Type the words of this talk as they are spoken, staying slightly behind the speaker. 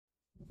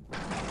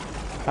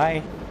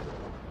Hi,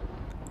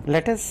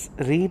 let us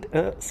read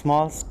a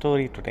small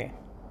story today.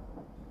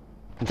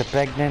 The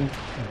Pregnant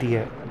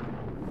Deer.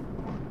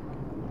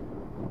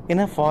 In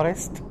a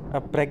forest,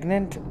 a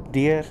pregnant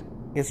deer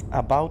is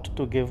about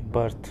to give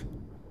birth.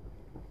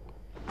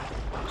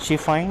 She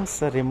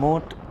finds a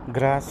remote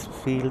grass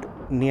field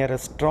near a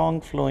strong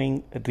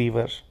flowing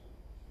river.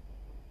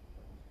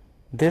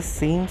 This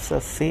seems a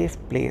safe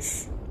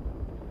place.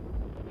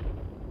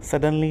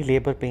 Suddenly,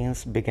 labor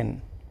pains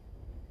begin.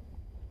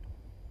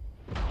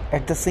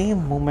 At the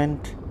same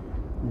moment,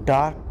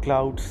 dark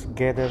clouds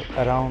gather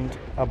around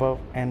above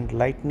and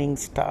lightning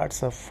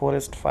starts a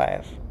forest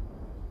fire.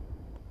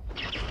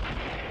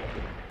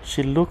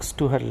 She looks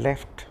to her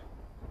left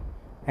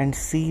and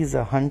sees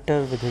a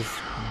hunter with his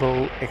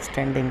bow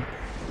extending,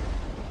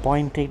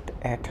 pointed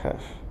at her.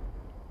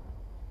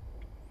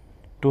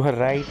 To her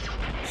right,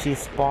 she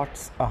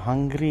spots a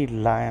hungry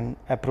lion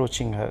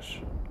approaching her.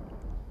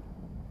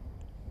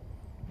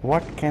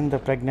 What can the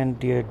pregnant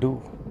deer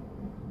do?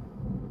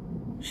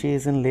 She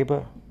is in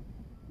labor.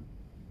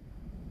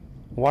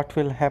 What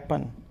will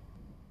happen?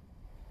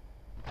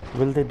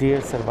 Will the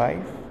deer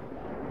survive?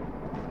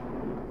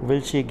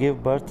 Will she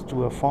give birth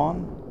to a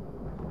fawn?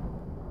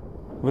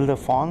 Will the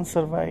fawn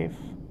survive?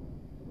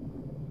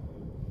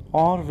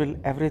 Or will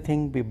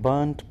everything be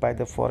burnt by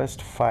the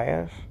forest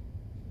fire?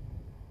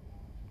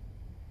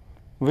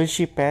 Will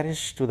she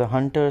perish to the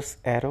hunter's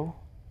arrow?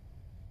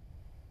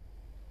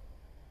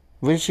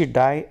 Will she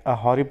die a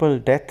horrible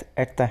death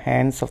at the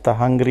hands of the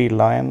hungry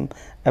lion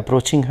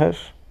approaching her?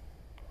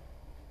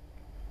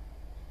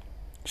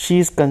 She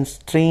is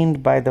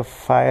constrained by the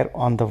fire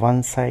on the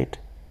one side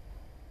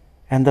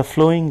and the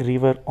flowing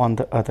river on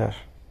the other,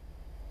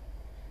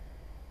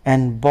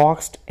 and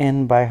boxed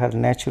in by her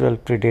natural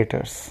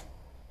predators.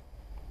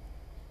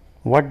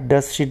 What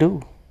does she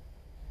do?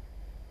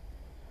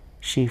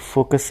 She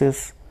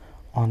focuses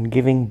on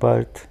giving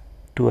birth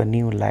to a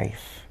new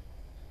life.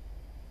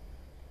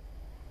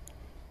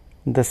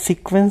 The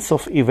sequence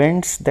of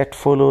events that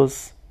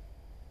follows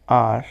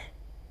are: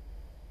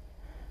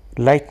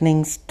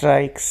 lightning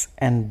strikes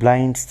and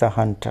blinds the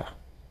hunter.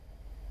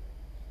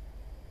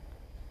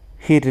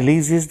 He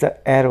releases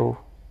the arrow,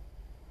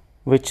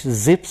 which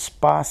zips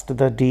past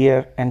the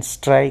deer and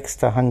strikes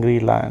the hungry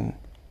lion.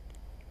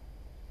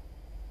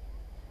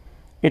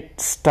 It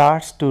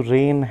starts to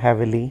rain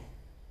heavily,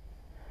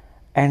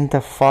 and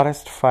the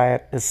forest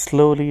fire is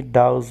slowly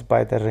doused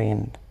by the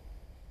rain.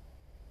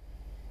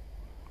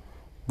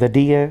 The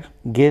deer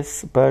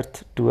gives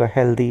birth to a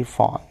healthy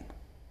fawn.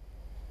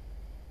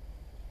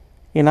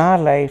 In our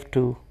life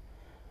too,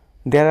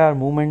 there are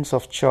moments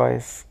of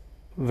choice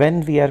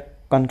when we are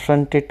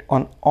confronted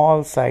on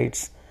all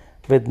sides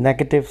with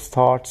negative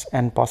thoughts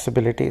and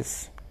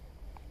possibilities.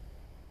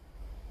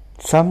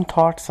 Some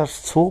thoughts are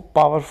so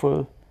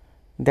powerful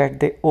that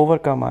they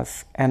overcome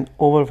us and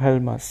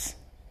overwhelm us.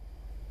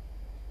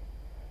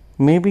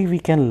 Maybe we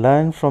can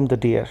learn from the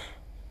deer.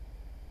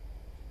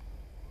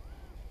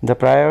 The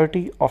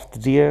priority of the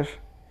deer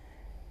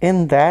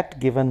in that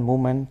given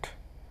moment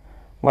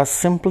was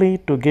simply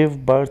to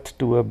give birth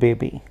to a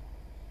baby.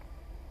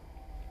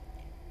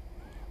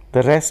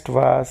 The rest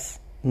was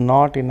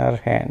not in her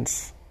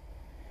hands,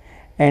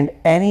 and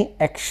any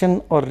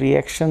action or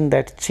reaction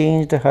that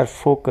changed her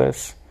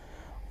focus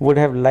would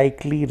have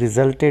likely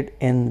resulted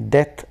in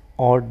death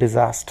or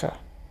disaster.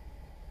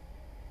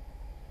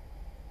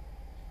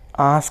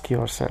 Ask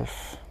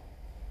yourself,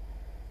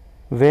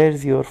 where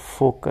is your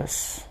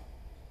focus?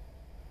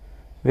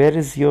 Where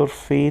is your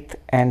faith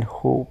and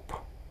hope?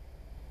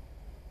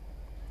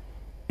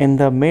 In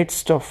the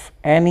midst of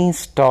any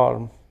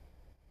storm,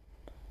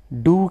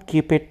 do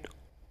keep it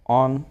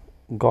on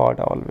God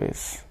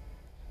always.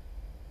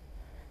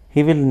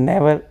 He will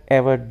never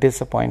ever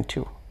disappoint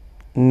you.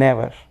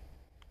 Never.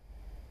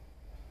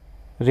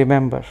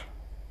 Remember,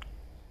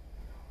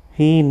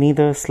 He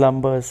neither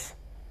slumbers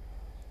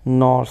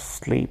nor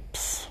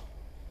sleeps.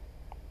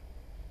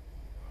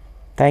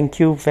 Thank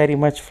you very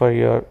much for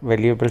your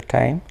valuable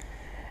time.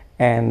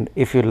 And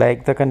if you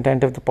like the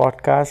content of the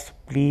podcast,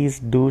 please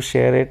do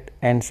share it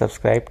and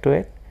subscribe to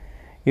it.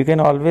 You can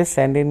always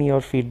send in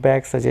your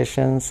feedback,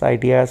 suggestions,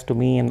 ideas to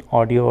me in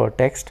audio or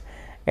text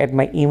at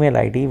my email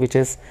ID, which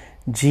is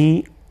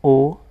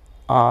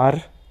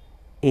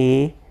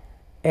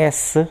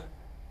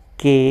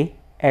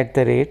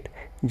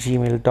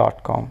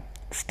gorask@gmail.com.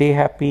 Stay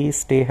happy,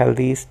 stay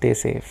healthy, stay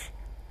safe.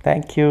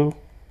 Thank you.